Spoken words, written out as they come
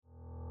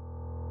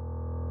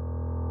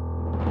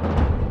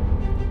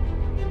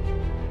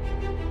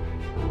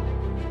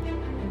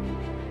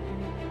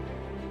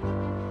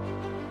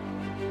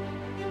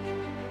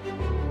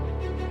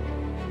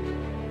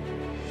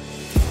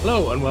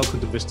Hello and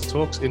welcome to Vista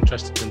Talks,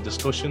 interesting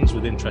discussions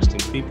with interesting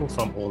people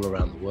from all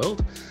around the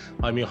world.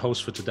 I'm your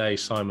host for today,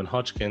 Simon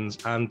Hodgkins,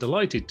 and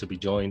delighted to be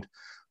joined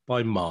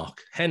by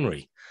Mark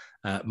Henry.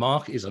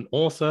 Mark is an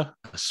author,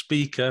 a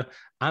speaker,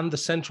 and the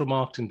Central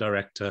Marketing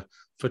Director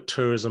for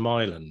Tourism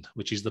Ireland,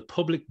 which is the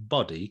public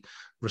body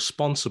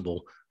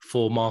responsible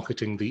for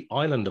marketing the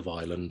island of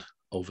Ireland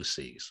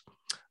overseas.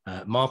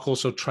 Mark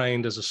also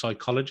trained as a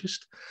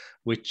psychologist,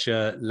 which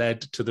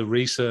led to the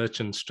research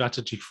and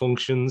strategy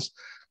functions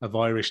of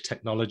Irish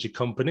technology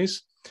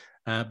companies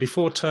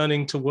before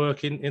turning to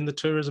work in the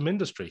tourism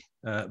industry.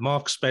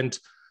 Mark spent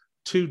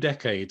 2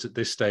 decades at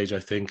this stage, I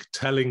think,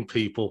 telling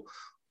people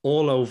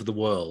all over the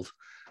world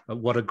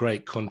what a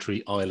great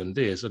country Ireland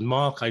is. And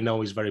Mark, I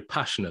know, is very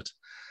passionate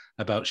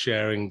about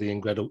sharing the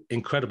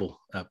incredible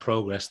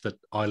progress that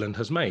Ireland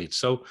has made.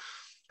 So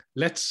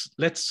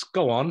let's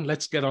go on.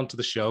 Let's get on to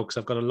the show because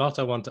I've got a lot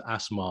I want to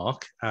ask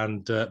Mark.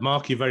 And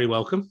Mark, you're very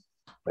welcome.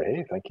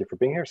 Hey, thank you for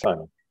being here,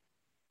 Simon.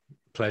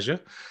 Pleasure.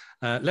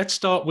 Let's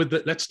start with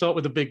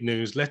the big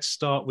news. Let's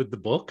start with the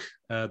book,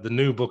 the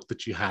new book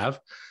that you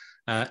have.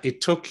 It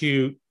took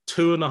you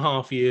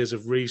 2.5 years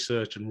of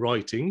research and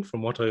writing,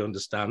 from what I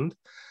understand,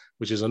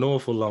 which is an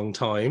awful long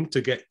time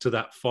to get to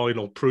that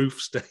final proof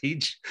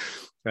stage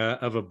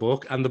of a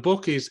book. And the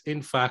book is,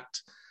 in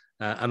fact,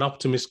 An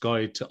Optimist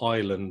Guide to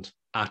Ireland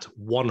at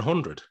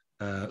 100.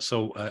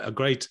 So a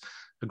great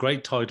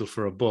title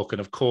for a book. And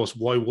of course,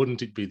 why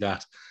wouldn't it be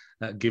that?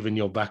 Given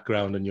your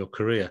background and your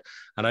career.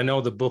 And I know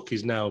the book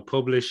is now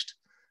published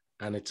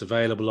and it's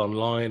available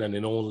online and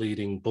in all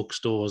leading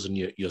bookstores, and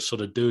you're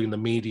sort of doing the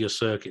media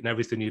circuit and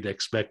everything you'd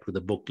expect with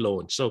a book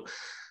launch. So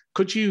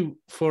could you,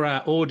 for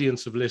our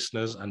audience of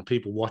listeners and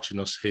people watching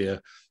us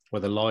here,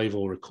 whether live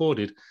or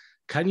recorded,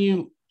 can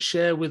you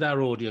share with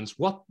our audience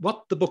what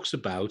the book's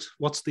about,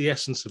 what's the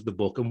essence of the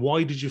book, and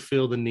why did you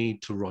feel the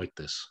need to write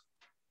this?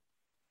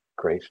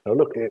 Great. Now,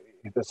 look,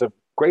 there's a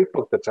great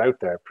book that's out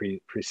there,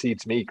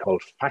 precedes me,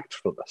 called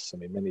Factfulness. I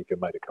mean, many of you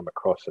might have come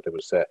across it. It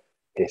was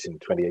hit in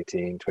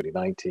 2018,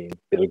 2019.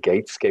 Bill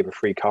Gates gave a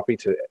free copy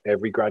to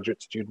every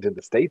graduate student in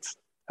the States.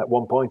 At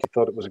one point, he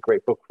thought it was a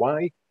great book.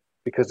 Why?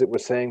 Because it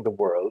was saying the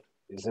world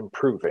is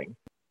improving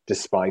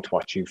despite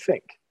what you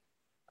think.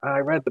 And I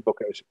read the book.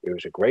 It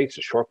was it's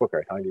a short book.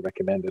 I highly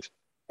recommend it.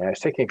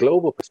 It's taking a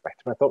global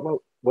perspective. I thought,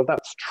 well,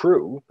 that's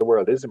true. The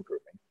world is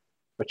improving.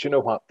 But you know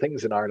what?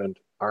 Things in Ireland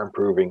are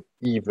improving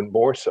even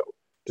more so,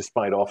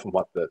 despite often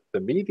what the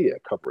media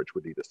coverage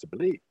would lead us to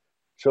believe.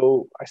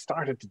 So I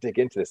started to dig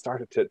into this,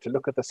 started to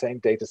look at the same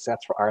data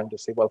sets for Ireland to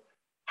say, well,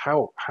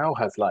 how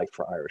has life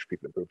for Irish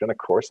people improved? And of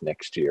course,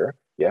 next year,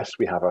 yes,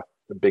 we have a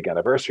big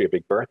anniversary, a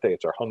big birthday.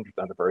 It's our 100th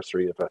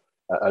anniversary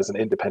as an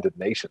independent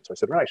nation. So I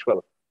said, right,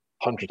 well,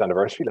 100th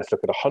anniversary, let's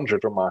look at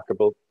 100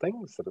 remarkable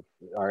things that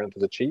Ireland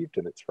has achieved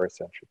in its first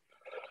century.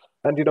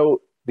 And, you know,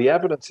 the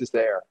evidence is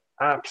there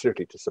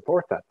absolutely to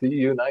support that. The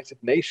United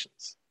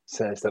Nations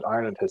says that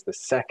Ireland has the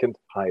second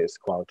highest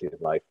quality of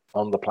life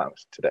on the planet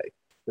today.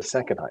 The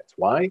second highest.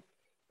 Why?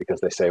 Because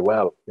they say,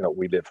 well, you know,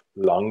 we live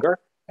longer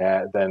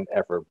than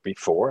ever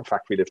before. In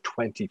fact, we live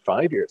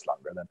 25 years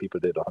longer than people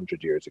did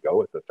 100 years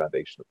ago at the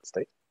foundation of the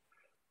state.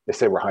 They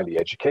say we're highly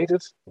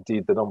educated.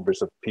 Indeed, the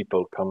numbers of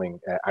people coming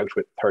out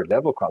with third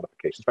level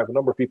qualifications, in fact, the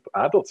number of people,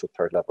 adults with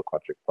third level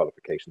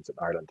qualifications in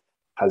Ireland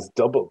has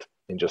doubled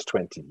in just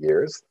 20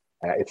 years.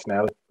 It's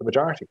now the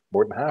majority.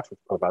 More than half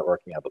of our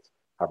working adults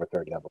have a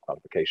third level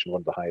qualification, one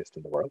of the highest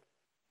in the world.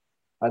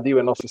 And the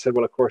UN also said,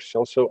 well, of course,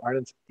 also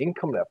Ireland's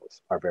income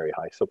levels are very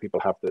high. So people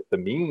have the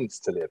means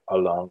to live a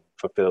long,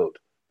 fulfilled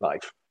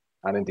life.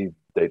 And indeed,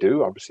 they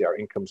do. Obviously, our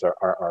incomes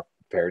are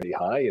fairly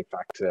high. In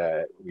fact,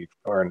 we've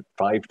earned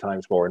 5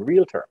 times more in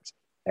real terms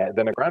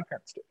than our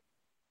grandparents did.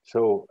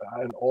 So,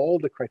 and all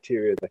the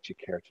criteria that you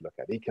care to look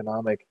at,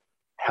 economic,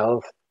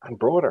 health, and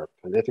broader,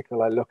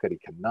 political, I look at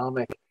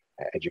economic,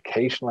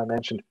 educational, I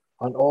mentioned,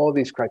 on all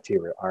these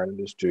criteria, Ireland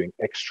is doing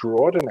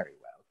extraordinarily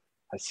well,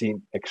 has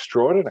seen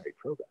extraordinary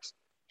progress.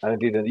 And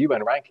indeed, in the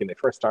UN ranking, they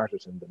first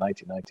started in the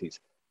 1990s.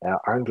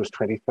 Ireland was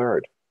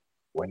 23rd.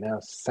 We're now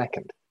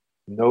second.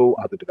 No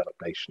other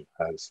developed nation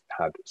has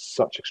had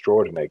such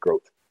extraordinary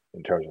growth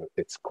in terms of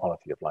its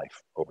quality of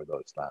life over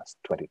those last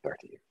 20, 30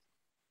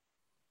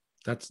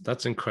 years.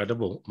 That's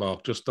incredible,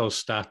 Mark. Just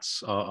those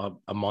stats are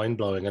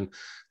mind-blowing. And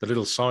the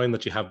little sign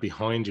that you have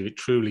behind you, it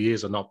truly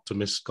is an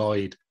optimist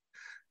guide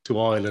to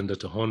Ireland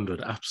at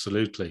 100,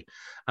 absolutely.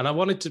 And I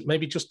wanted to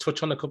maybe just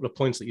touch on a couple of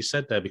points that you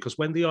said there, because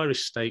when the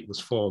Irish state was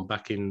formed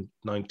back in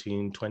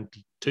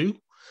 1922,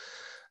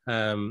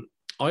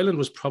 Ireland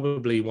was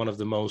probably one of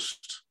the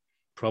most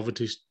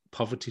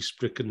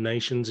poverty-stricken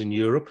nations in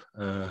Europe.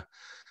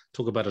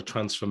 Talk about a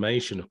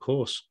transformation, of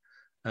course.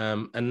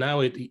 And now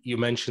you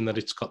mentioned that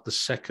it's got the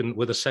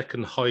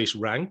second highest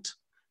ranked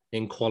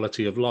in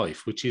quality of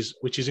life, which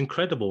is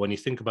incredible when you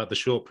think about the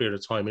short period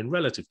of time in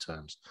relative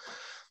terms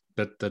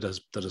that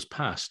has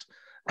passed.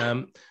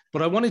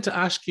 But I wanted to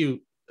ask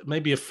you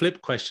maybe a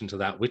flip question to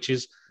that, which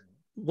is,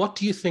 what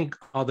do you think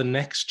are the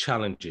next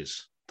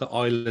challenges that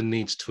Ireland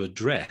needs to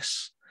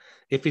address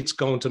if it's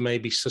going to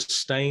maybe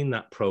sustain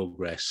that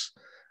progress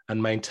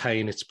and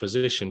maintain its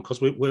position?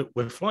 Because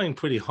we're flying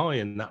pretty high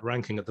in that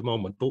ranking at the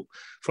moment. But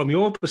from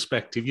your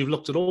perspective, you've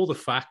looked at all the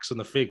facts and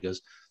the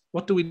figures.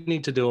 What do we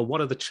need to do, or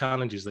what are the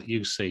challenges that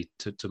you see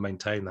to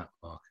maintain that,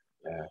 Mark?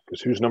 Yeah,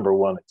 because who's number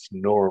one? It's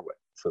Norway.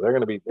 So they're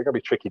going to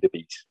be tricky to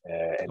beat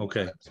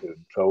Okay.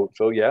 soon.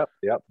 So yeah,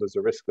 there's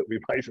a risk that we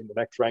might in the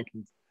next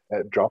rankings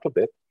drop a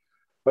bit.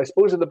 But I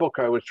suppose in the book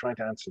I was trying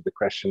to answer the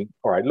question.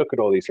 All right, look at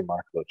all these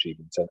remarkable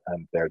achievements,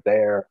 and they're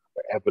there,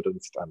 they're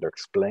evidenced, and they're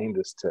explained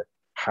as to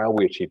how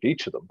we achieved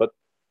each of them. But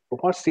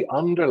what's the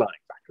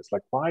underlying factors?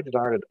 Like, why did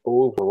Ireland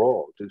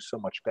overall do so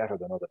much better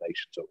than other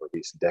nations over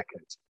recent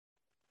decades?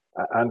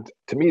 And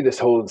to me, this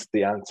holds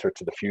the answer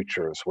to the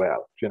future as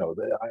well. You know,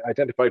 I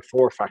identified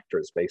 4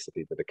 factors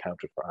basically that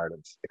accounted for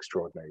Ireland's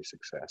extraordinary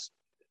success.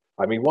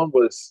 I mean, one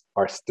was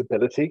our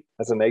stability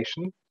as a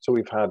nation. So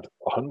we've had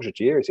 100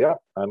 years, yeah,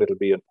 and it'll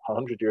be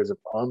 100 years of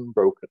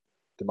unbroken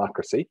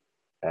democracy,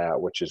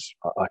 which is,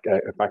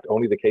 in fact,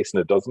 only the case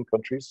in a dozen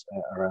countries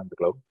around the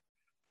globe.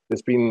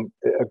 There's been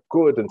a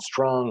good and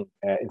strong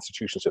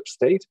institutions of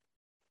state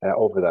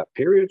over that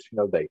period. You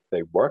know,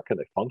 they work and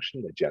they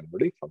function, they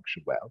generally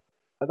function well.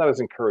 And that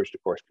has encouraged,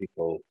 of course,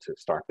 people to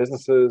start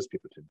businesses,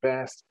 people to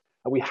invest.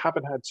 And we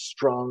haven't had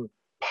strong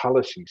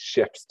policy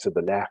shifts to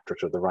the left or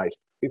to the right.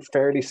 We've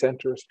fairly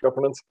centrist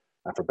governance.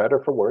 And for better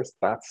or for worse,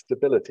 that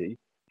stability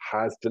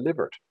has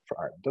delivered for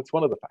Ireland. That's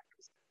one of the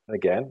factors. And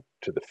again,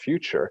 to the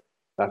future,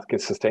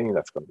 sustaining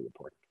that's going to be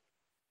important.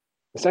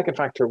 The second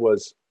factor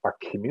was our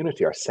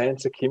community, our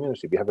sense of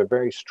community. We have a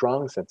very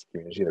strong sense of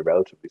community in a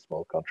relatively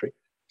small country.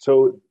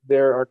 So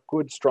there are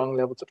good, strong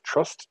levels of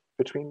trust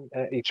between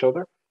each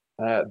other.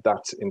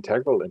 That's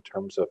integral in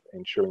terms of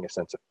ensuring a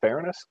sense of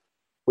fairness,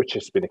 which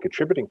has been a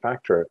contributing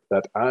factor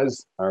that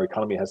as our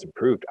economy has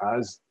improved,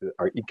 as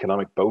our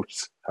economic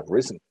boats have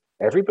risen,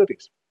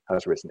 everybody's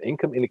has risen.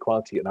 Income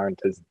inequality in Ireland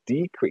has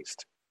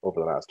decreased over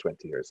the last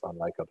 20 years,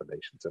 unlike other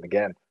nations. And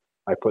again,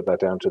 I put that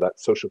down to that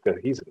social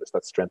cohesiveness,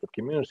 that strength of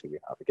community we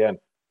have. Again,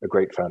 a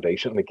great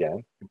foundation. And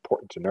again,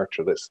 important to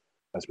nurture this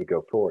as we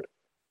go forward.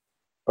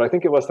 But I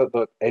think it was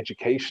that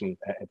education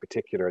in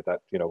particular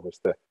that, you know, was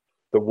the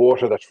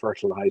water that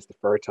fertilized the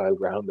fertile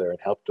ground there and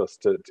helped us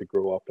to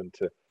grow up and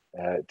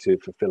to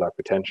fulfill our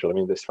potential. I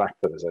mean, this fact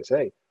that, as I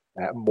say,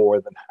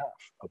 more than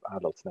half of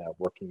adults now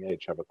working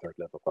age have a third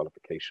level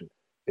qualification.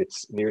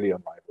 It's nearly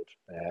unrivaled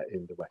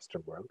in the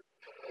Western world.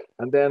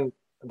 And then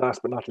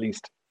last but not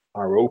least,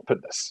 our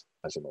openness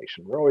as a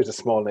nation. We're always a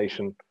small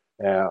nation,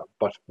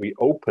 but we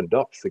opened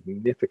up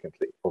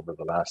significantly over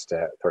the last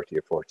 30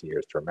 or 40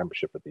 years to our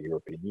membership of the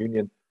European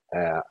Union.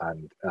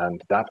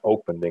 And that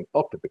opening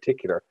up in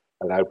particular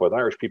allowed both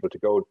Irish people to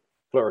go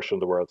flourish on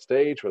the world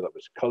stage, whether it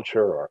was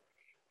culture or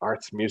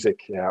arts, music,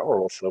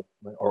 or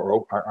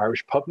our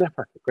Irish pub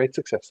network, a great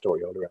success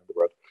story all around the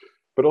world.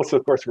 But also,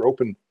 of course, we're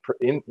open for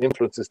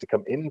influences to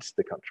come into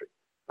the country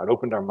and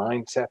opened our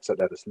mindsets that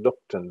let us look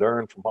and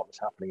learn from what was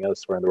happening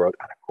elsewhere in the world.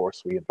 And of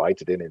course, we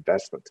invited in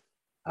investment.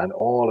 And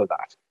all of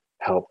that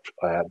helped,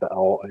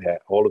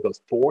 all of those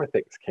 4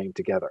 things came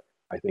together,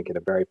 I think, in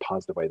a very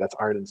positive way. That's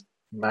Ireland's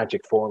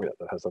magic formula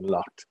that has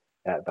unlocked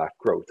that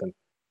growth. And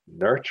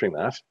nurturing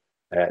that,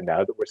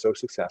 now that we're so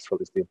successful,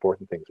 is the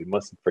important thing. We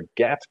mustn't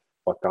forget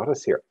what got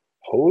us here.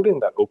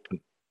 Holding that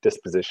open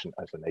disposition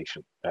as a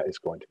nation is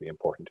going to be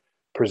important.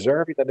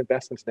 Preserving that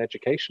investment in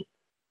education.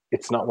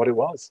 It's not what it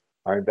was.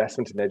 Our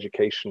investment in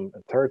education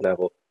at third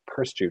level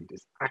per student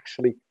is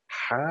actually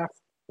half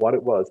what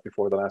it was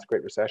before the last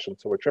Great Recession.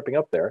 So we're tripping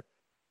up there.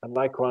 And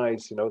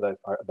likewise, you know,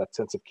 that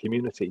sense of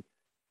community,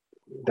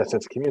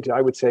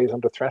 I would say, is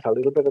under threat a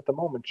little bit at the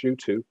moment due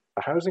to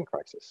a housing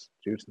crisis,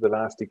 due to the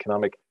last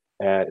economic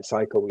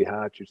cycle we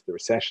had, due to the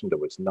recession. There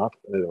was not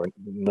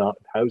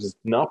houses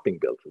not being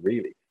built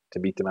really to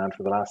meet demand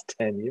for the last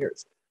 10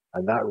 years.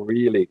 And that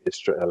really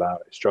is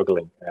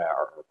struggling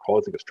or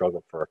causing a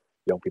struggle for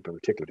young people in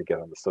particular to get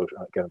on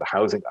the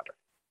housing ladder.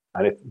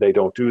 And if they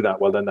don't do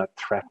that, well, then that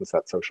threatens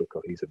that social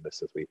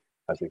cohesiveness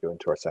as we go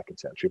into our second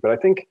century. But I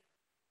think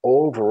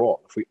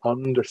overall, if we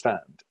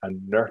understand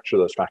and nurture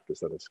those factors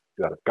that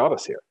have got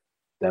us here,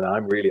 then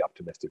I'm really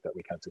optimistic that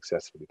we can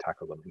successfully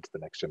tackle them into the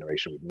next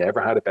generation. We've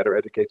never had a better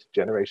educated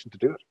generation to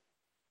do it.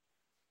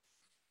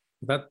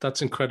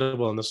 That's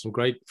incredible, and there's some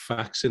great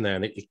facts in there,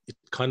 and it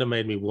kind of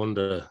made me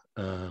wonder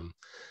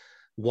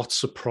what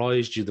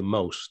surprised you the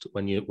most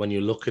when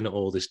you're looking at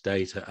all this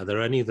data. Are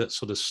there any that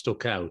sort of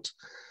stuck out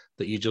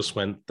that you just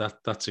went,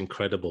 that's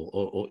incredible,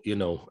 or you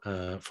know,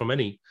 from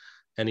any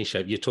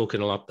shape? You're talking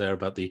a lot there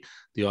about the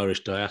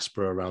Irish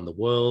diaspora around the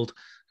world,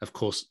 of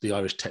course, the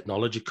Irish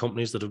technology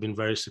companies that have been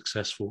very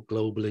successful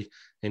globally,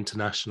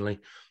 internationally,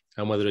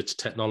 and whether it's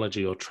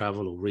technology or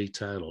travel or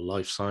retail or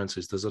life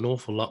sciences, there's an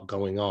awful lot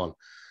going on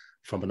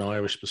from an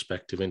Irish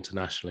perspective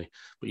internationally.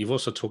 But you've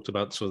also talked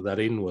about sort of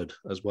that inward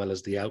as well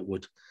as the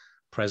outward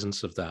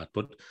presence of that.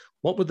 But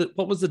what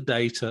was the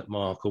data,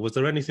 Mark, or was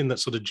there anything that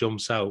sort of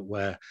jumps out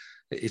where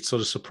it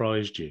sort of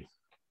surprised you?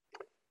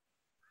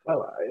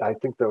 Well, I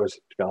think there was,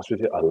 to be honest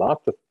with you, a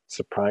lot that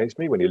surprised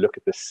me when you look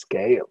at the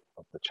scale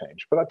of the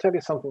change. But I'll tell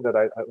you something that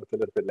I was a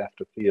little bit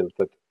left of field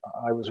that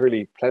I was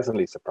really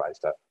pleasantly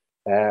surprised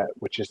at,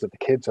 which is that the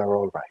kids are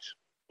all right.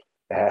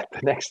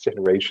 The next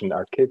generation,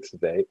 our kids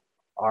today,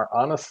 are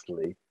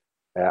honestly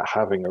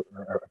having a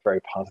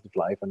very positive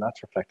life, and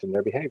that's reflected in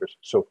their behaviors.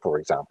 So, for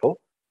example,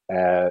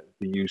 the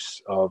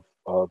use of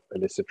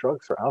illicit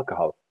drugs or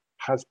alcohol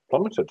has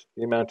plummeted.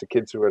 The amount of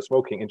kids who are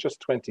smoking in just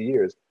 20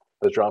 years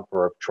has dropped,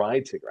 or have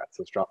tried cigarettes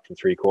has dropped from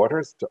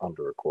 3/4 to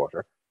under a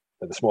quarter.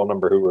 And the small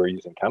number who are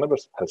using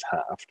cannabis has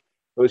halved.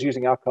 Those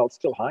using alcohol is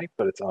still high,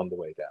 but it's on the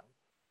way down.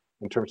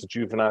 In terms of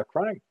juvenile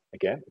crime,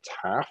 again, it's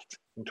halved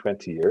in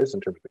 20 years in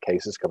terms of the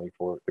cases coming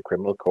for the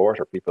criminal court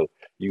or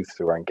youth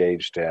who are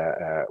engaged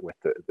with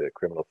the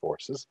criminal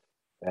forces.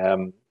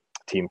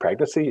 Teen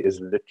pregnancy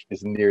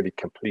is nearly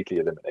completely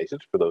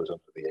eliminated for those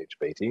under the age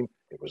of 18.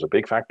 It was a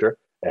big factor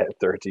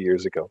 30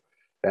 years ago.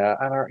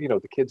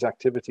 And the kids'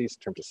 activities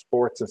in terms of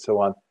sports and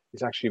so on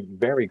is actually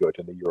very good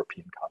in the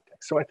European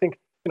context. So I think,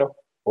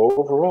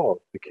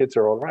 overall, the kids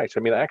are all right. I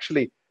mean, I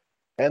actually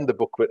end the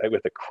book with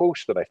a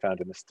quote that I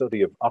found in a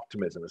study of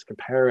optimism, is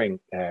comparing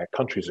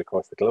countries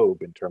across the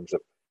globe in terms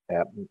of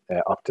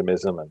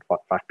optimism and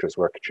what factors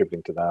were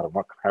contributing to that and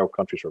how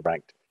countries were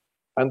ranked.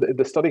 And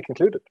the study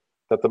concluded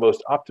that the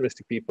most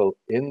optimistic people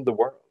in the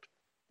world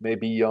may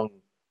be young,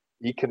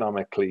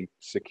 economically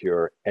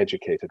secure,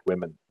 educated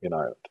women in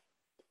Ireland.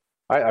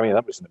 I mean,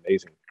 that was an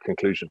amazing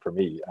conclusion for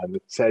me. And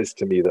it says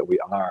to me that we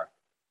are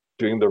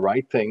doing the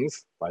right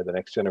things by the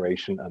next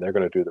generation, and they're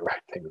going to do the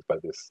right things by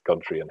this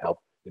country and help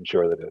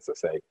ensure that, as I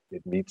say,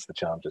 it meets the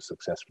challenges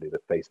successfully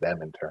that face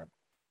them in turn.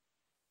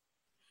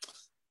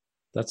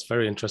 That's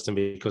very interesting,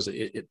 because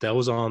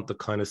those aren't the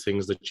kind of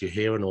things that you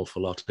hear an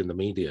awful lot in the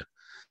media.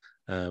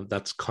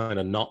 That's kind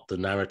of not the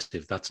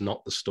narrative. That's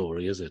not the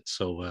story, is it?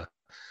 So,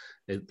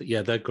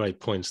 they're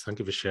great points. Thank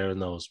you for sharing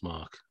those,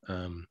 Mark.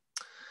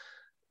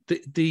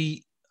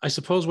 I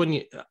suppose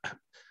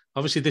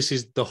obviously this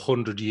is the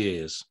 100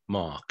 years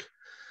mark,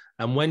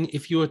 and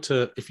if you were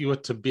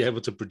to be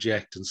able to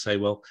project and say,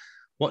 well,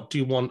 what do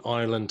you want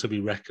Ireland to be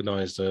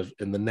recognised of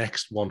in the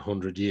next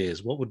 100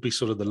 years? What would be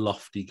sort of the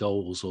lofty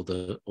goals or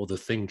the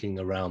thinking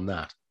around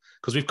that?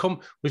 Because we've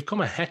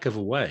come a heck of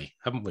a way,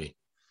 haven't we?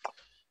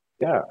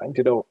 Yeah, and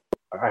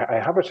I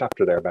have a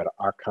chapter there about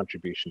our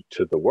contribution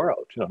to the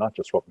world. Not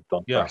just what we've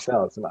done for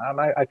ourselves, and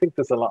I think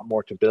there's a lot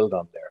more to build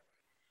on there.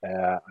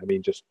 I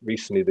mean, just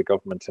recently the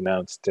government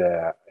announced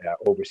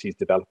overseas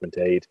development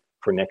aid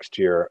for next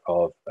year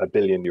of €1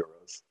 billion.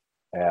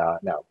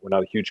 Now, we're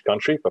not a huge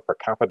country, but per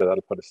capita,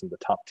 that'll put us in the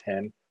top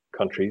 10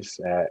 countries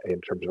in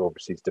terms of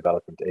overseas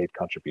development aid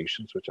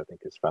contributions, which I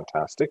think is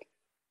fantastic.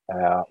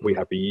 We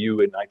have a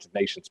United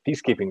Nations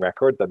peacekeeping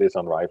record that is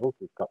unrivaled.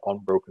 We've got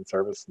unbroken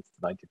service since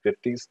the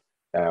 1950s.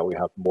 We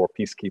have more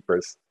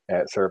peacekeepers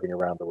serving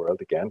around the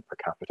world, again, per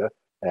capita,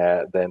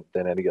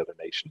 than any other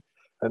nation.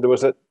 And there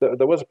was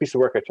a piece of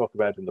work I talk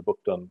about in the book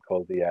done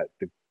called the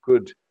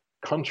Good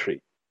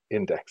Country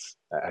Index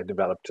I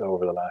developed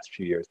over the last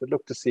few years that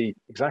looked to see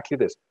exactly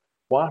this.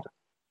 What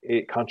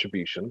a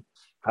contribution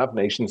have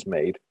nations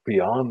made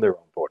beyond their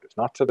own borders,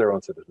 not to their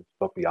own citizens,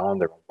 but beyond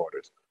their own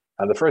borders.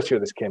 And the first year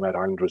this came out,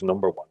 Ireland was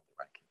number one in the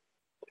ranking.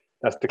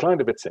 That's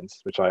declined a bit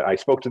since, which I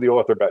spoke to the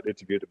author about,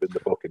 interviewed him in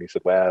the book, and he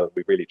said, well,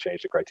 we really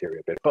changed the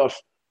criteria a bit. But,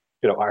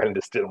 Ireland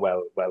is still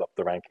well up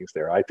the rankings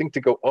there. I think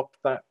to go up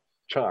that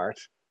chart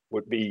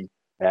would be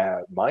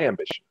my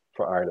ambition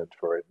for Ireland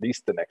for at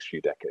least the next few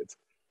decades.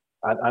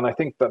 And I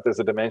think that there's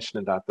a dimension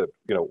in that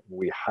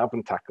we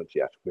haven't tackled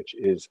yet, which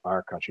is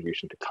our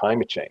contribution to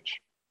climate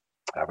change.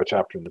 I have a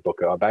chapter in the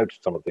book about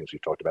some of the things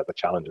we've talked about, the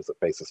challenges that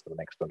face us for the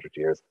next 100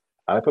 years.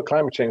 And I put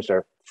climate change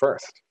there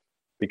first,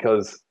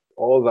 because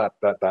all that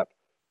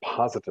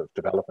positive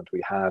development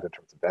we had in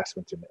terms of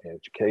investment in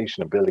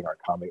education and building our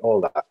economy,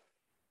 all that,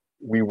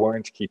 we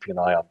weren't keeping an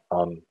eye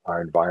on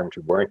our environment.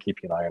 We weren't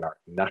keeping an eye on our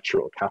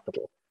natural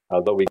capital,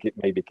 although we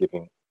may be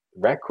giving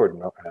record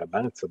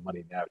amounts of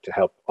money now to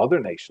help other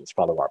nations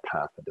follow our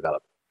path and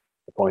develop.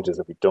 The point is,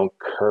 if we don't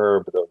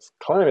curb those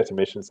climate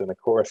emissions, then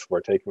of course we're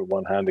taking with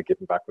one hand and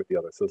giving back with the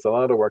other. So there's a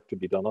lot of work to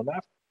be done on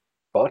that.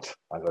 But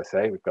as I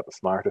say, we've got the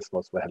smartest,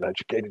 most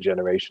well-educated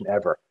generation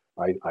ever.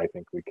 I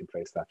think we can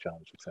face that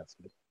challenge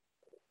successfully.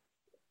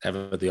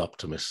 Ever the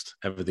optimist,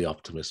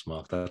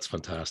 Mark. That's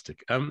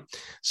fantastic.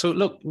 So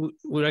look,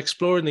 we're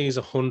exploring these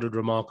 100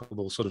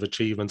 remarkable sort of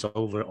achievements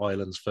over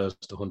Ireland's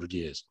first 100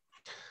 years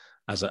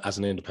as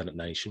an independent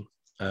nation.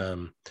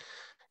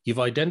 You've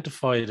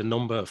identified a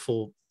number of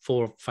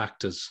four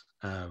factors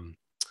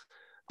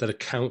that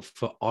account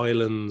for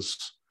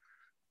Ireland's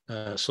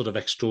sort of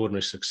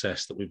extraordinary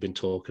success that we've been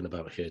talking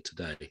about here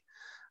today.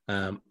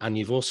 And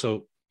you've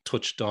also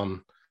touched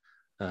on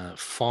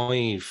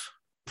 5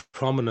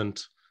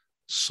 prominent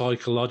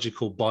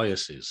psychological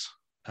biases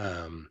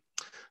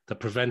that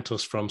prevent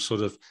us from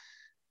sort of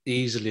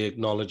easily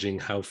acknowledging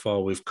how far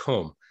we've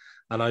come.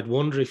 And I'd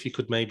wonder if you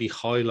could maybe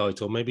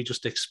highlight or maybe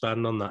just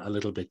expand on that a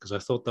little bit, because I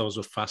thought those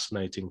were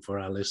fascinating for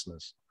our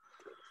listeners.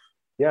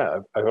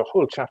 Yeah, I have a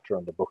whole chapter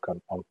on the book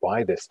on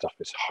why this stuff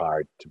is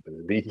hard to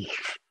believe.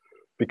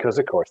 because,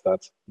 of course,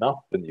 that's not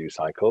the news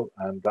cycle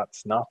and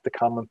that's not the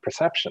common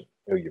perception.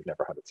 Oh, you've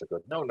never had it so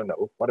good. No, no,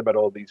 no. What about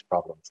all these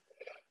problems?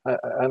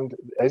 And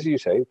as you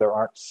say, there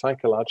are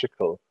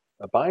psychological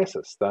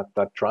biases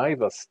that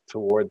drive us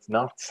towards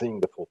not seeing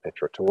the full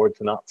picture,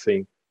 towards not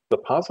seeing the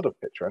positive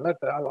picture. And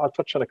I'll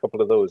touch on a couple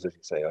of those, as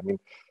you say. I mean,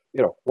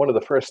 one of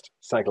the first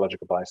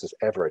psychological biases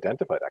ever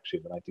identified,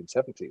 actually, in the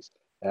 1970s,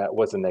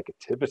 was a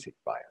negativity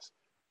bias.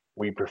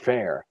 We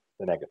prefer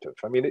the negative.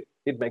 I mean,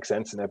 it makes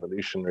sense in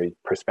evolutionary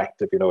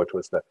perspective. It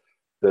was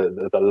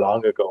the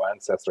long ago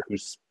ancestor who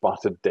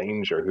spotted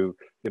danger, who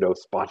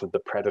spotted the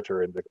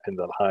predator in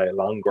the high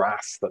long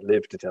grass that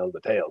lived to tell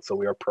the tale. So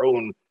we are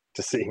prone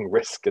to seeing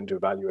risk and to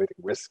evaluating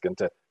risk and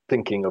to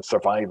thinking of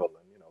survival,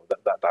 and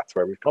that's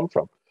where we've come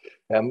from.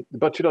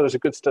 But there's a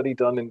good study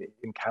done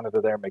in Canada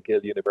there,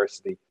 McGill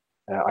University.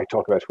 I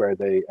talk about where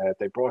they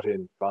brought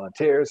in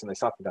volunteers and they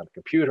sat them down at a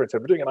computer and said,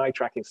 we're doing an eye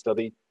tracking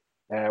study.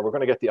 We're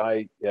going to get the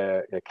eye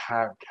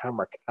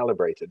camera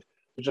calibrated.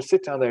 So just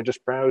sit down there and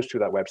just browse through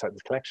that website.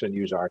 There's a collection of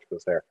news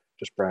articles there.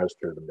 Just browse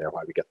through them there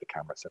while we get the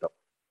camera set up.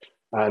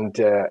 And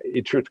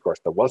in truth, of course,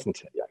 there wasn't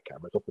any eye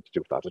camera. Nothing to do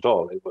with that at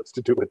all. It was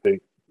to do with the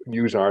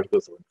news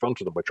articles that were in front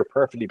of them, which were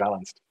perfectly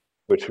balanced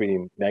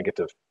between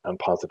negative and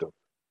positive.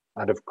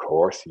 And of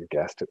course, you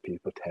guessed it,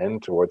 people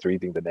tend towards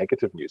reading the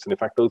negative news. And in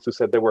fact, those who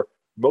said they were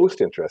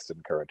most interested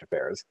in current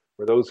affairs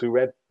were those who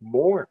read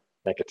more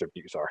negative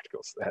news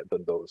articles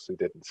than those who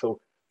didn't. So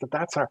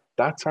that's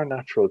our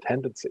natural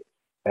tendency.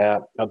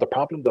 Now, the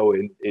problem, though,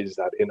 is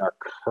that in our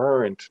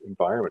current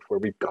environment, where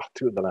we've got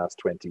to in the last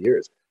 20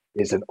 years,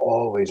 is an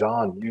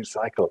always-on news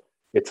cycle.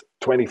 It's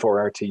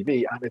 24-hour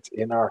TV, and it's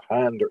in our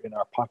hand or in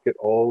our pocket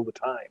all the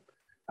time.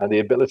 And the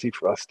ability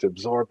for us to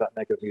absorb that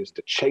negative news,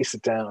 to chase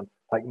it down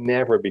like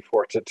never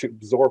before, to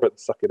absorb it and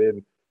suck it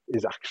in,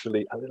 is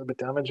actually a little bit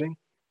damaging.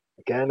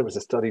 Again, there was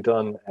a study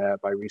done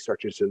by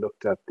researchers who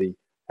looked at the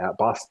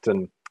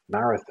Boston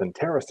Marathon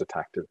terrorist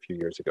attack a few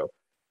years ago.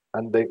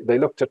 And they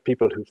looked at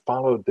people who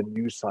followed the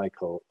news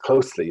cycle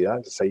closely,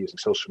 to say using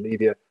social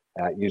media,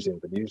 using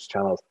the news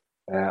channels.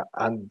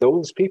 And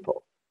those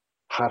people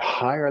had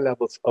higher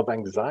levels of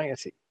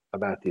anxiety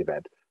about the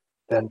event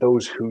than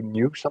those who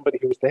knew somebody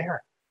who was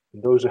there,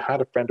 and those who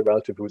had a friend or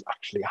relative who was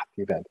actually at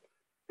the event.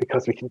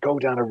 Because we can go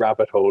down a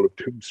rabbit hole of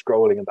doom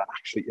scrolling, and that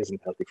actually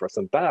isn't healthy for us.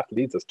 And that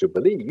leads us to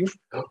believe,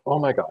 oh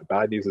my God,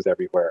 bad news is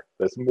everywhere.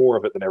 There's more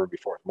of it than ever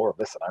before. More of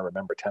this than I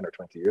remember 10 or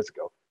 20 years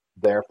ago.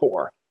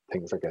 Therefore,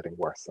 things are getting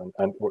worse.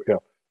 And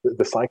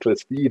the cycle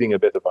is feeding a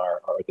bit of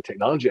or the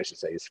technology, I should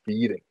say, is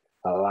feeding,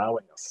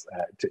 allowing us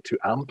to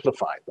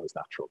amplify those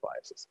natural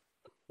biases.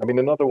 I mean,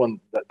 another one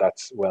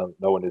that's well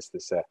known is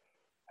this,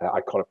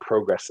 I call it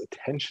progress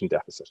attention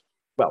deficit.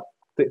 Well,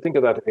 think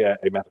of that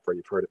a metaphor,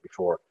 you've heard it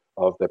before,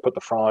 of they put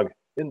the frog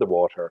in the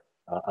water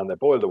and they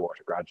boil the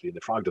water gradually, and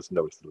the frog doesn't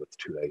notice until it's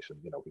too late, and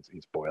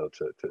he's boiled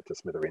to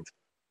smithereens.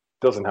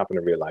 Doesn't happen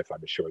in real life, I'm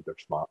sure.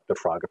 The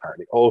frog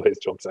apparently always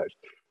jumps out.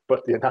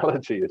 But the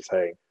analogy is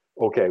saying,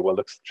 okay, well,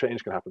 the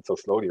change can happen so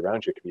slowly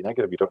around you. It can be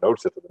negative. You don't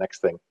notice it, but the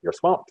next thing, you're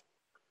swamped.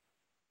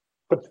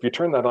 But if you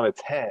turn that on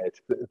its head,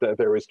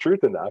 there is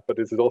truth in that, but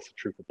this is also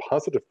true for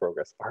positive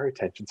progress. Our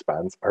attention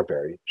spans are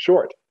very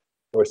short.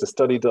 There was a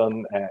study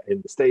done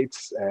in the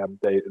States.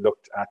 They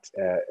looked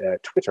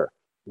at Twitter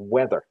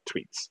weather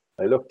tweets.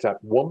 They looked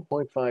at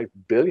 1.5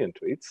 billion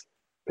tweets,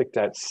 picked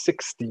out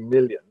 60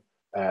 million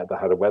that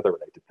had a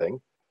weather-related thing,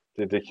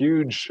 did a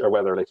huge, or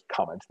weather-related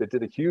comment. They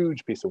did a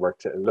huge piece of work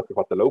to look at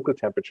what the local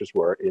temperatures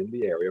were in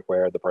the area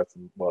where the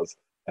person was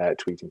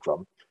tweeting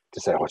from, to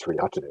say, oh, it's really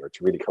hot today, or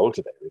it's really cold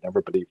today. We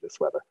never believe this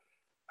weather.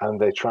 And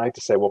they tried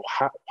to say, well,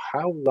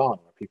 how long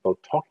are people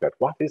talking about?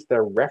 What is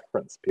their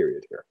reference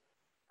period here?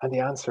 And the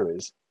answer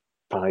is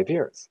 5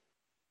 years.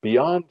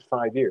 Beyond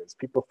 5 years,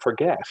 people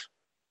forget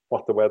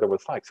what the weather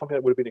was like. Something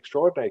that would have been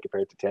extraordinary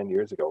compared to 10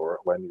 years ago or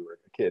when you were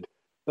a kid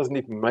doesn't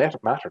even matter,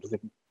 doesn't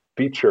even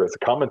feature as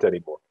a comment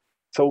anymore.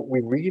 So we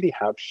really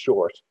have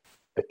short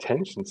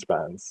attention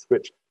spans,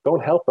 which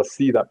don't help us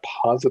see that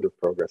positive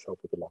progress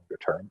over the longer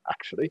term,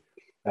 actually.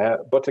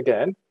 But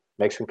again,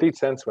 makes complete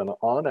sense when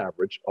on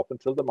average, up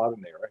until the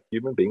modern era,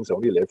 human beings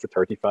only lived for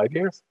 35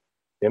 years.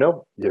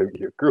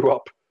 You grew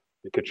up,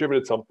 you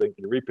contributed something,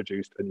 you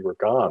reproduced, and you were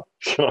gone.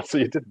 So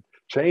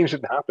change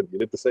didn't happen. You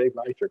lived the same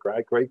life your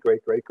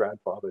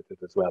great-great-great-great-grandfather did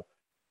as well.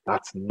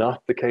 That's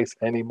not the case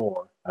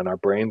anymore. And our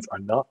brains are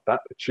not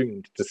that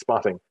attuned to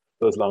spotting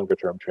those longer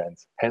term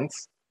trends.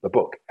 Hence the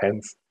book.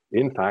 Hence,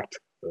 in fact,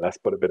 let's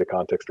put a bit of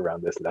context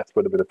around this. Let's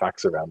put a bit of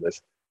facts around this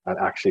and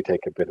actually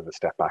take a bit of a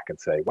step back and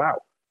say, wow,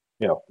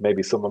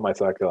 maybe some of my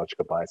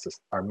psychological biases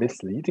are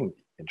misleading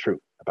me in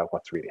truth about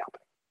what's really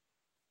happening.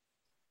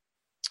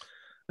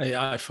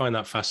 I find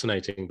that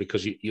fascinating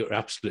because you're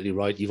absolutely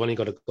right. You've only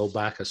got to go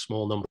back a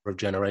small number of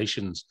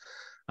generations,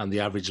 and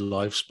the average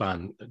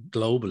lifespan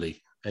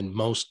globally in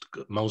most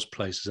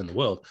places in the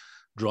world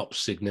drops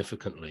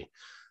significantly.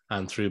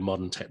 And through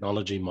modern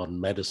technology, modern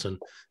medicine,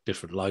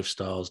 different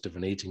lifestyles,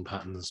 different eating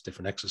patterns,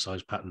 different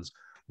exercise patterns,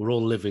 we're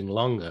all living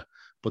longer.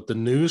 But the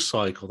news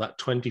cycle, that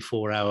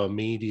 24-hour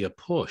media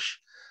push,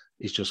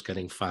 is just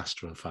getting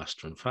faster and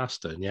faster and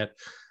faster. And yet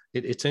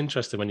it's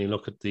interesting when you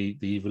look at the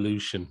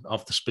evolution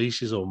of the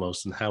species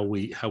almost, and how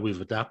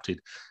we've adapted.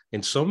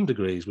 In some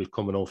degrees, we've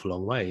come an awful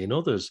long way. In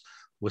others,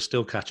 we're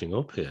still catching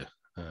up here.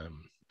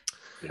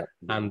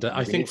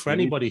 I think for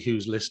anybody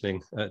who's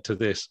listening to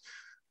this,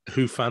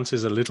 who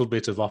fancies a little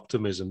bit of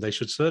optimism, they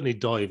should certainly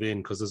dive in,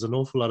 because there's an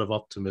awful lot of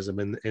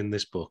optimism in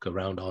this book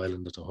around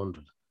Ireland at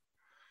 100.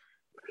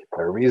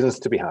 There are reasons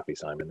to be happy,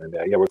 Simon. And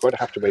we're going to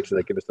have to wait till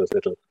they give us those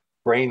little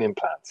brain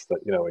implants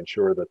that,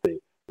 ensure that the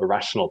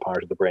rational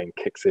part of the brain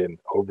kicks in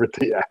over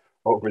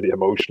the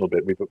emotional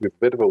bit. We've a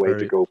bit of a way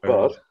to go,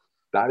 but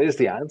that is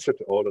the answer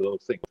to all of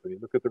those things. When you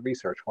look at the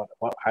research,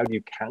 how do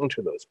you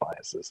counter those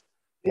biases?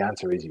 The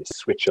answer is you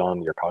switch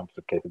on your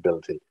cognitive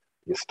capability.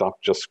 You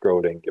stop just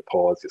scrolling, you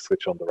pause, you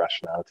switch on the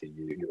rationality,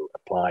 you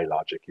apply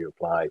logic, you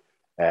apply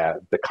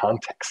the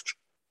context,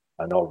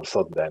 and all of a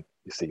sudden then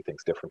you see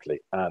things differently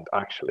and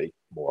actually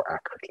more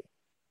accurately.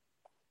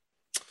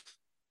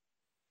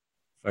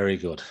 Very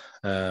good.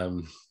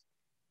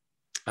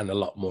 And a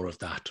lot more of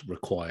that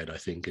required, I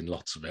think, in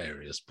lots of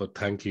areas. But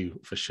thank you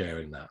for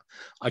sharing that.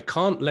 I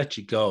can't let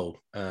you go,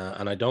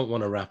 and I don't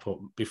want to wrap up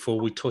before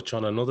we touch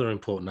on another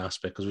important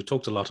aspect, because we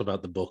talked a lot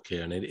about the book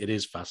here, and it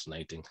is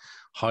fascinating.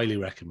 Highly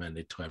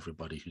recommended to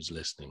everybody who's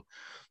listening.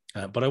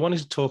 But I wanted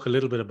to talk a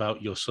little bit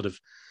about your sort of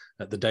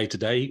the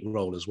day-to-day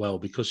role as well,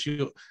 because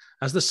you,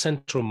 as the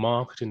Central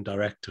Marketing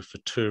Director for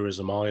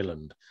Tourism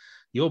Ireland,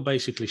 you're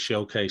basically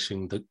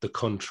showcasing the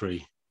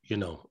country,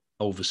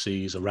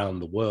 overseas, around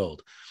the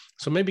world.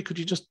 So maybe could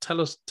you just tell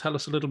us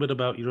a little bit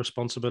about your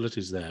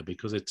responsibilities there,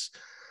 because it's,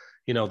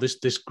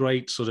 this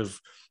great sort of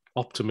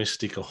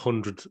optimistic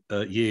 100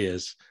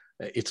 years,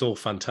 it's all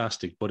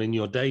fantastic, but in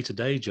your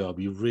day-to-day job,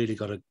 you've really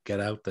got to get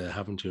out there,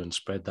 haven't you, and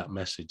spread that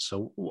message.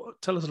 So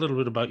tell us a little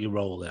bit about your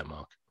role there,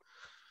 Mark.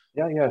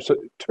 Yeah. So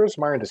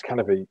Tourism Ireland is kind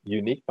of a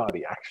unique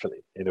body,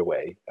 actually, in a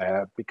way,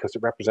 because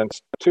it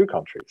represents two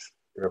countries.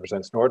 It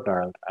represents Northern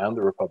Ireland and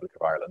the Republic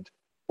of Ireland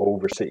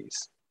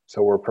overseas.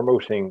 So we're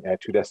promoting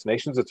two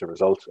destinations. It's a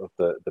result of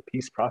the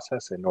peace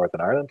process in Northern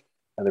Ireland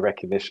and the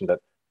recognition that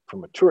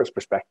from a tourist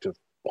perspective,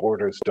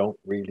 borders don't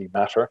really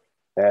matter.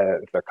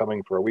 If they're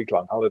coming for a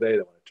week-long holiday,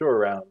 they want to tour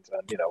around,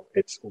 and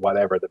it's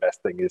whatever the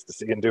best thing is to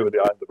see and do in the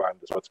island of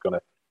Ireland is what's going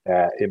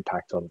to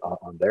impact on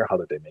their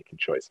holiday making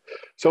choice.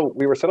 So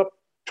we were set up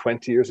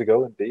 20 years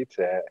ago, indeed,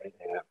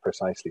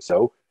 precisely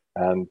so.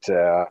 And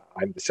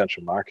I'm the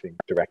Central Marketing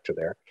Director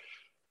there.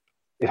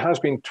 It has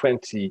been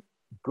 20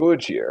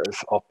 good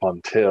years up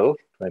until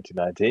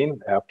 2019,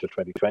 up to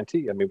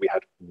 2020. I mean, we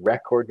had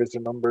record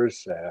visitor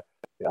numbers.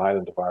 The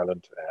island of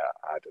Ireland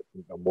had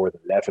more than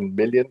 11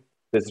 million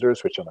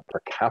visitors, which on a per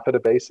capita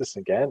basis,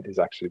 again, is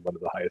actually one of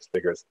the highest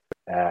figures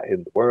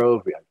in the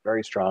world. We had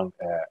very strong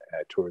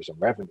tourism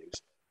revenues,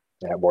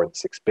 more than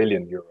 6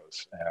 billion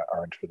euros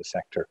earned for the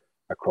sector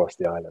across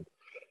the island.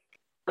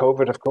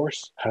 COVID, of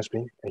course, has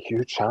been a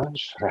huge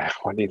challenge.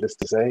 Needless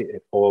to say,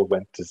 it all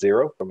went to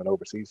zero from an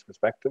overseas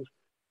perspective.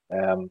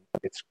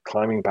 It's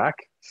climbing back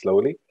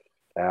slowly,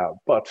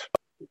 but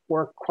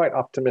we're quite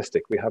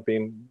optimistic. We have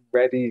been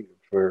ready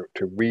to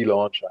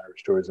relaunch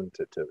Irish tourism,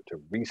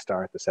 to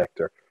restart the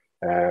sector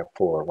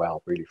for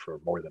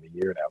more than a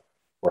year now.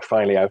 We're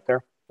finally out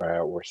there.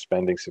 We're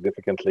spending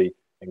significantly,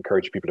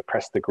 encourage people to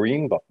press the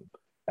green button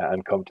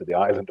and come to the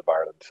island of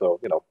Ireland. So,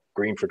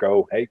 green for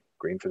go, hey,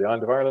 green for the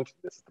island of Ireland.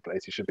 This is the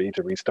place you should be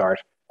to restart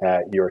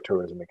your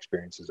tourism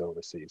experiences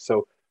overseas.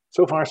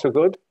 So far, so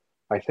good.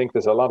 I think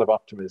there's a lot of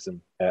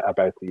optimism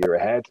about the year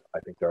ahead. I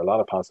think there are a lot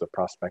of positive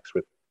prospects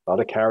with a lot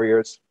of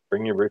carriers.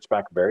 Bring your roots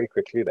back very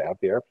quickly. They have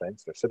the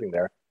airplanes. They're sitting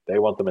there. They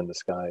want them in the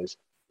skies.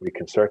 We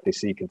can certainly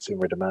see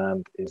consumer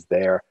demand is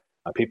there.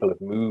 And people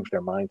have moved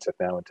their mindset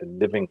now into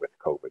living with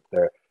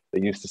COVID.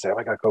 They used to say, oh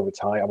my God, COVID's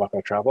high. I'm not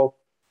going to travel.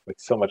 With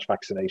so much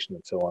vaccination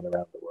and so on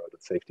around the world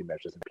and safety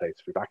measures in place,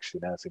 we've actually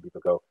now seen people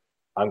go,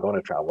 I'm going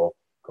to travel,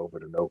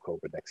 COVID or no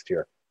COVID next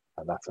year.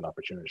 And that's an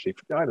opportunity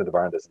for the island of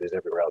Ireland as it is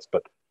everywhere else.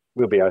 But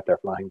we'll be out there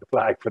flying the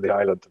flag for the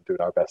island and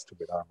doing our best to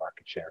win our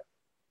market share.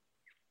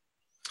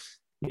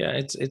 Yeah,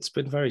 it's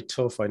been very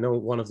tough. I know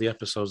one of the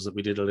episodes that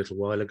we did a little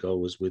while ago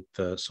was with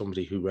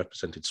somebody who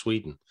represented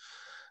Sweden.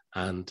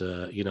 And,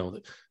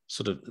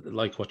 sort of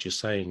like what you're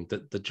saying,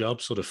 that the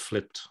job sort of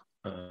flipped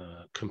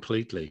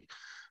completely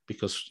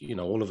because,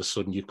 all of a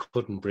sudden you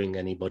couldn't bring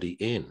anybody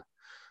in.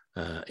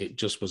 It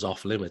just was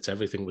off limits.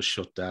 Everything was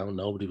shut down.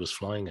 Nobody was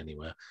flying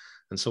anywhere.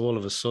 And so all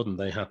of a sudden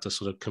they had to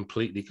sort of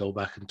completely go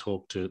back and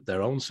talk to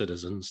their own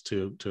citizens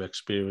to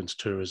experience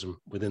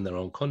tourism within their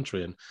own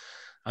country. And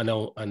I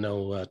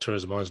know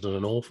Tourism Ireland's done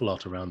an awful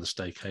lot around the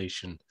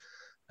staycation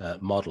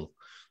model,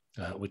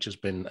 which has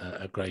been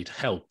a great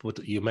help.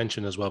 But you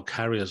mentioned as well,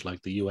 carriers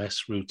like the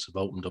US routes have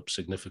opened up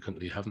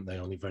significantly, haven't they?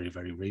 Only very,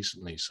 very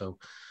recently. So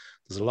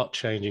there's a lot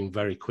changing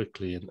very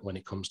quickly when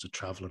it comes to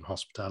travel and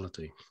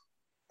hospitality.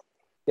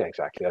 Yeah,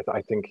 exactly.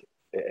 I think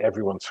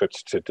everyone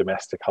switched to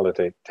domestic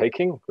holiday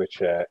taking,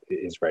 which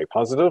is very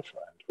positive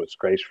and was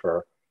great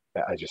for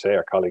as you say,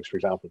 our colleagues, for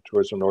example,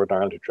 Tourism Northern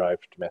Ireland, who drive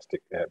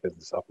domestic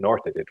business up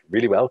north, they did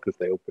really well because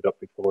they opened up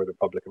before the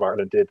Republic of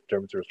Ireland did in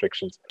terms of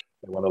restrictions.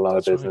 They won a lot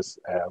of business,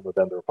 but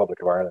then the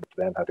Republic of Ireland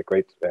then had a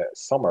great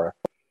summer.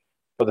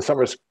 But the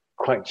summer is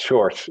quite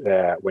short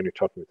when you're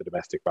talking with the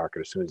domestic market.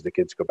 As soon as the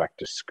kids go back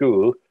to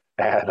school,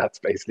 that's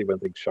basically when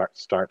things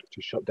start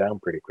to shut down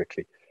pretty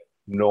quickly.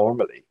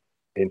 Normally,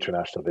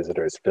 international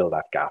visitors fill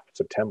that gap.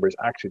 September is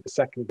actually the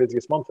second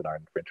busiest month in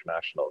Ireland for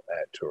international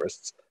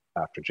tourists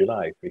after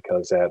July,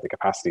 because the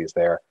capacity is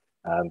there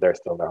and they're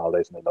still on their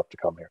holidays and they love to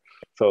come here.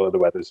 So the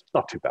weather's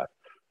not too bad.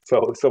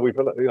 So we've,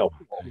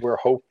 we're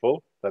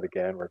hopeful that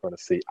again we're going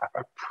to see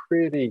a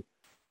pretty,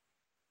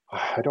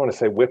 I don't want to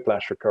say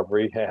whiplash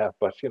recovery,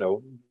 but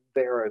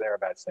there or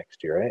thereabouts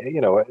next year.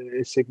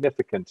 A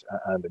significant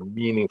and a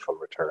meaningful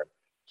return,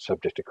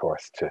 subject, of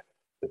course, to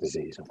the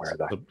disease and where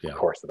that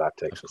course that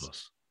takes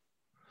us.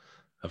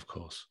 Of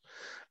course.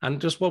 And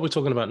just while we're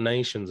talking about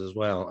nations as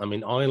well, I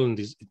mean, Ireland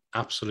is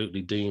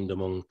absolutely deemed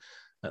among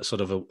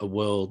sort of a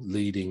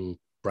world-leading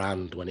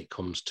brand when it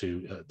comes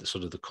to the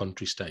sort of the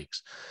country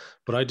stakes.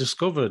 But I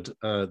discovered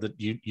that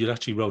you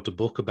actually wrote a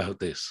book about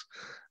this,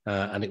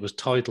 and it was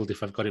titled,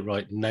 if I've got it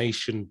right,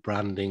 Nation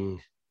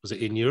Branding. Was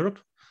it in Europe?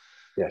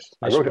 Yes,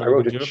 I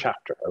wrote a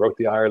chapter. I wrote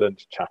the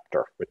Ireland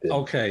chapter within.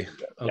 Okay.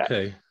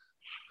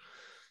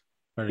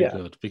 Very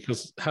good,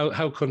 because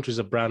how countries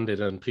are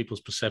branded and people's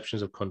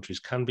perceptions of countries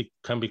can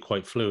be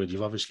quite fluid.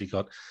 You've obviously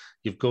got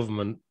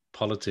government,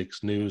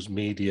 politics, news,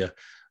 media,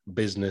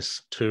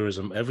 business,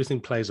 tourism. Everything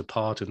plays a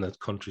part in that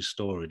country's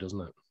story, doesn't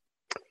it?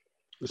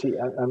 You see,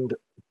 and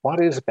what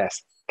is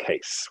best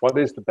case? What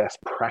is the best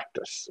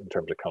practice in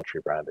terms of country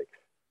branding?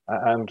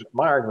 And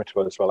my argument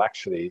was, well,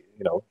 actually,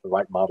 the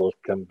right model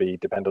can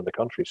depend on the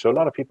country. So a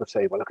lot of people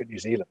say, well, look at New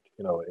Zealand.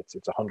 It's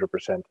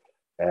 100%.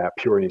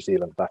 Pure New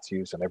Zealand, that's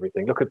used in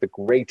everything. Look at the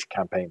great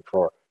campaign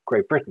for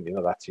Great Britain,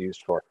 that's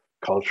used for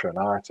culture and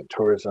arts and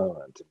tourism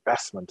and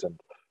investment and,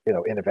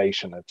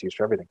 innovation. It's used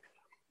for everything.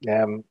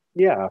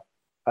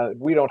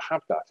 We don't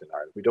have that in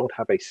Ireland. We don't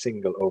have a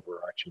single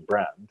overarching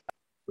brand.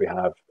 We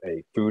have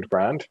a food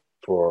brand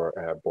for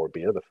Bord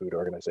Bia, the food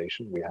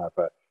organization. We have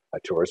a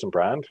tourism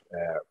brand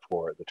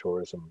for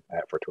Tourism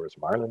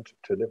Ireland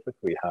to live with.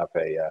 We have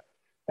a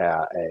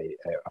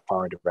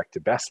foreign direct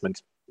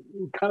investment,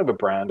 kind of a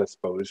brand, I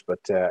suppose, but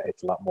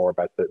it's a lot more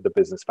about the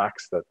business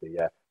facts that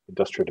the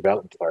Industrial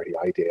Development Authority,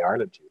 IDA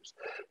Ireland, use.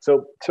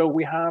 So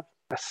we have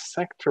a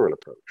sectoral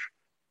approach,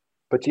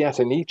 but yet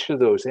in each of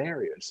those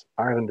areas,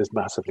 Ireland is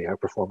massively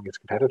outperforming its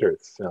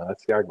competitors.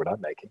 That's the argument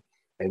I'm making.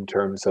 In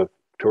terms of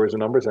tourism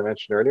numbers, I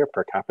mentioned earlier,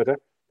 per capita,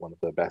 one of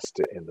the best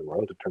in the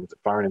world. In terms of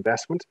foreign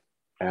investment,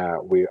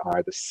 we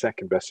are the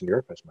second best in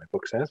Europe, as my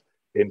book says,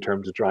 in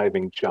terms of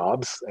driving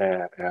jobs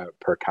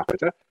per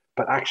capita,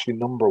 but actually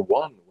number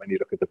one when you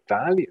look at the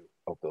value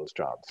of those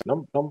jobs,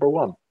 number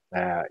one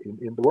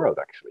in the world,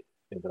 actually,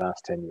 in the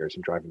last 10 years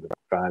in driving the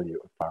value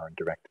of foreign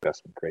direct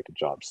investment created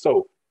jobs.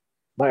 So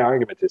my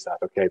argument is that,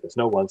 okay, there's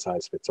no one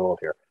size fits all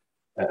here.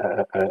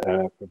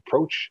 An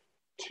approach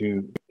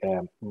to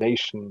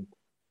nation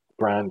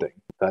branding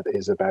that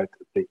is about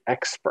the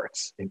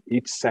experts in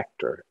each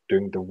sector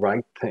doing the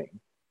right thing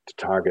to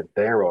target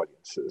their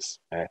audiences,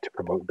 to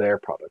promote their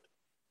product,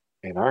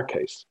 in our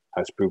case,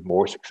 has proved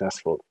more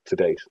successful to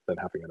date than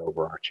having an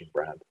overarching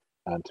brand.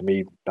 And to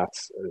me,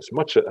 that's as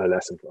much a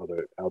lesson for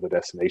other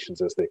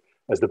destinations as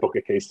the book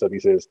of case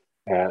studies is,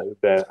 and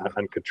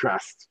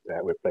contrast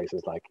with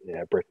places like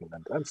Britain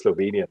and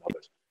Slovenia and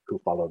others who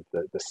followed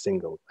the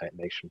single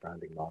nation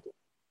branding model.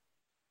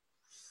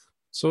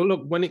 So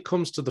look, when it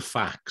comes to the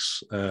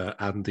facts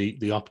and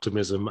the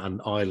optimism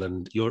and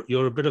Ireland,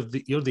 you're a bit of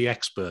you're the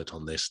expert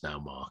on this now,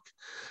 Mark.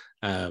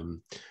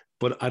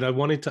 But I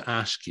wanted to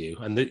ask you,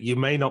 and you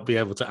may not be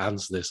able to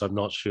answer this, I'm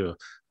not sure,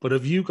 but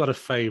have you got a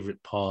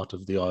favourite part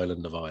of the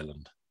island of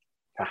Ireland?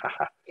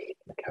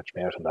 Catch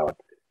me out on that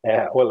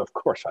one. Well, of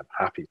course, I'm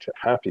happy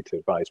to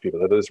advise people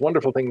that there's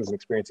wonderful things and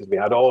experiences we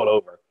had all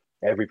over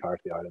every part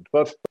of the island.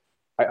 But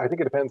I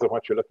think it depends on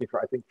what you're looking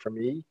for. I think for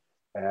me,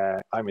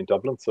 I'm in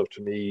Dublin, so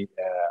to me,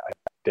 a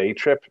day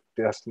trip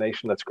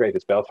destination that's great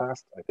is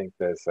Belfast. I think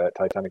there's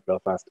Titanic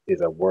Belfast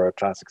is a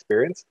world-class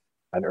experience.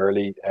 And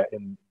early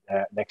in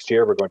next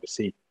year, we're going to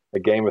see a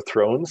Game of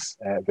Thrones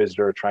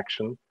visitor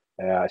attraction,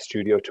 a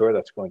studio tour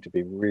that's going to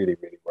be really,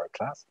 really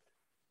world-class.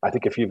 I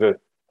think if you've a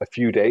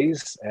few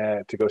days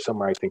to go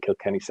somewhere, I think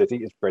Kilkenny City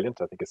is brilliant.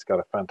 I think it's got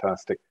a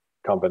fantastic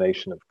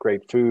combination of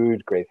great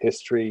food, great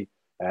history,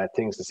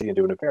 things to see and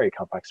do in a very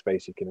compact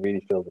space. You can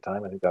really fill the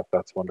time. I think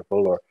that's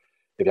wonderful. Or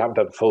if you haven't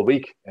had a full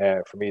week,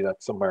 for me,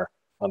 that's somewhere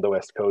on the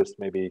west coast,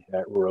 maybe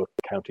rural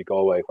County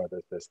Galway, where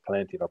there's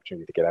plenty of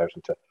opportunity to get out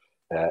into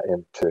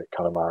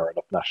Connemara and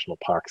up national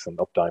parks and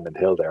up Diamond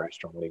Hill there. I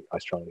strongly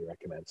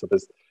recommend. So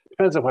it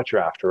depends on what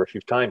you're after. If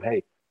you've time,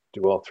 hey,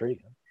 do all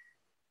three.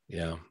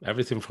 Yeah,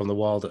 everything from the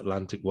Wild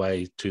Atlantic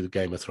Way to the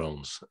Game of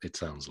Thrones. It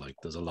sounds like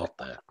there's a lot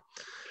there.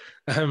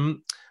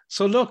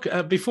 So look,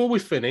 before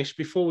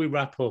we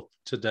wrap up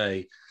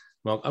today,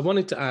 Mark, I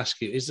wanted to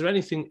ask you: is there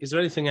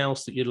anything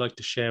else that you'd like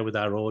to share with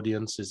our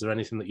audience? Is there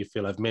anything that you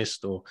feel I've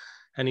missed, or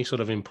any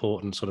sort of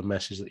important sort of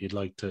message that you'd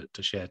like to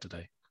share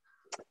today?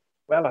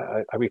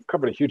 Well, we've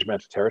covered a huge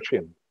amount of territory,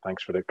 and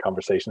thanks for the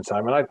conversation,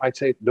 Simon. I'd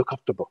say look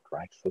up the book,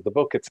 right? So the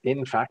book, it's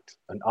In Fact,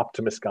 An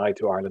Optimist's Guide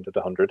to Ireland at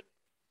 100.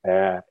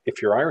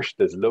 If you're Irish,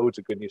 there's loads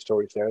of good news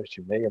stories there that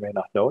you may or may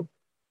not know.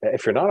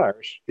 If you're not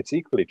Irish, it's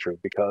equally true,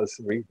 because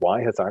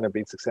why has Ireland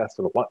been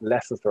successful? What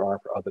lessons there are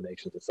for other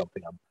nations is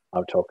something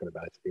I'm talking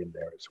about in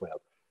there as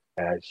well.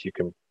 You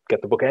can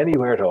get the book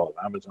anywhere at all,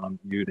 Amazon,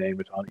 you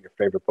name it, on your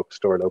favorite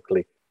bookstore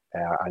locally.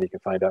 And you can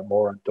find out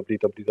more on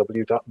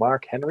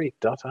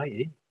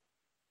www.markhenry.ie.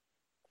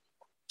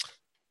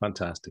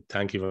 Fantastic.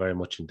 Thank you very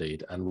much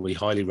indeed. And we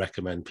highly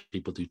recommend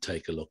people do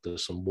take a look.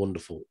 There's some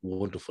wonderful,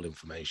 wonderful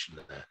information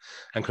in there.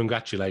 And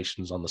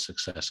congratulations on the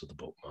success of the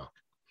book, Mark.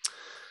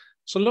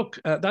 So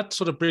look, that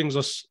sort of brings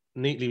us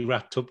neatly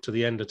wrapped up to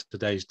the end of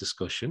today's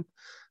discussion,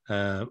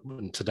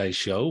 today's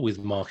show with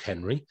Mark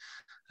Henry.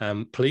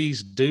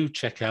 Please do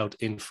check out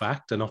In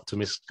Fact, An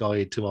Optimist's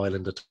Guide to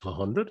Ireland at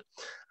 100.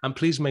 And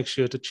please make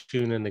sure to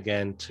tune in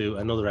again to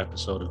another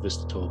episode of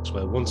Vista Talks,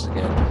 where once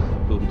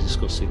again, we'll be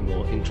discussing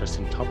more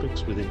interesting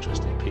topics with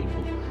interesting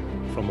people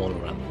from all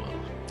around the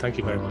world. Thank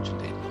you very much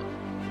indeed, Mark.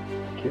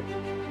 Thank you.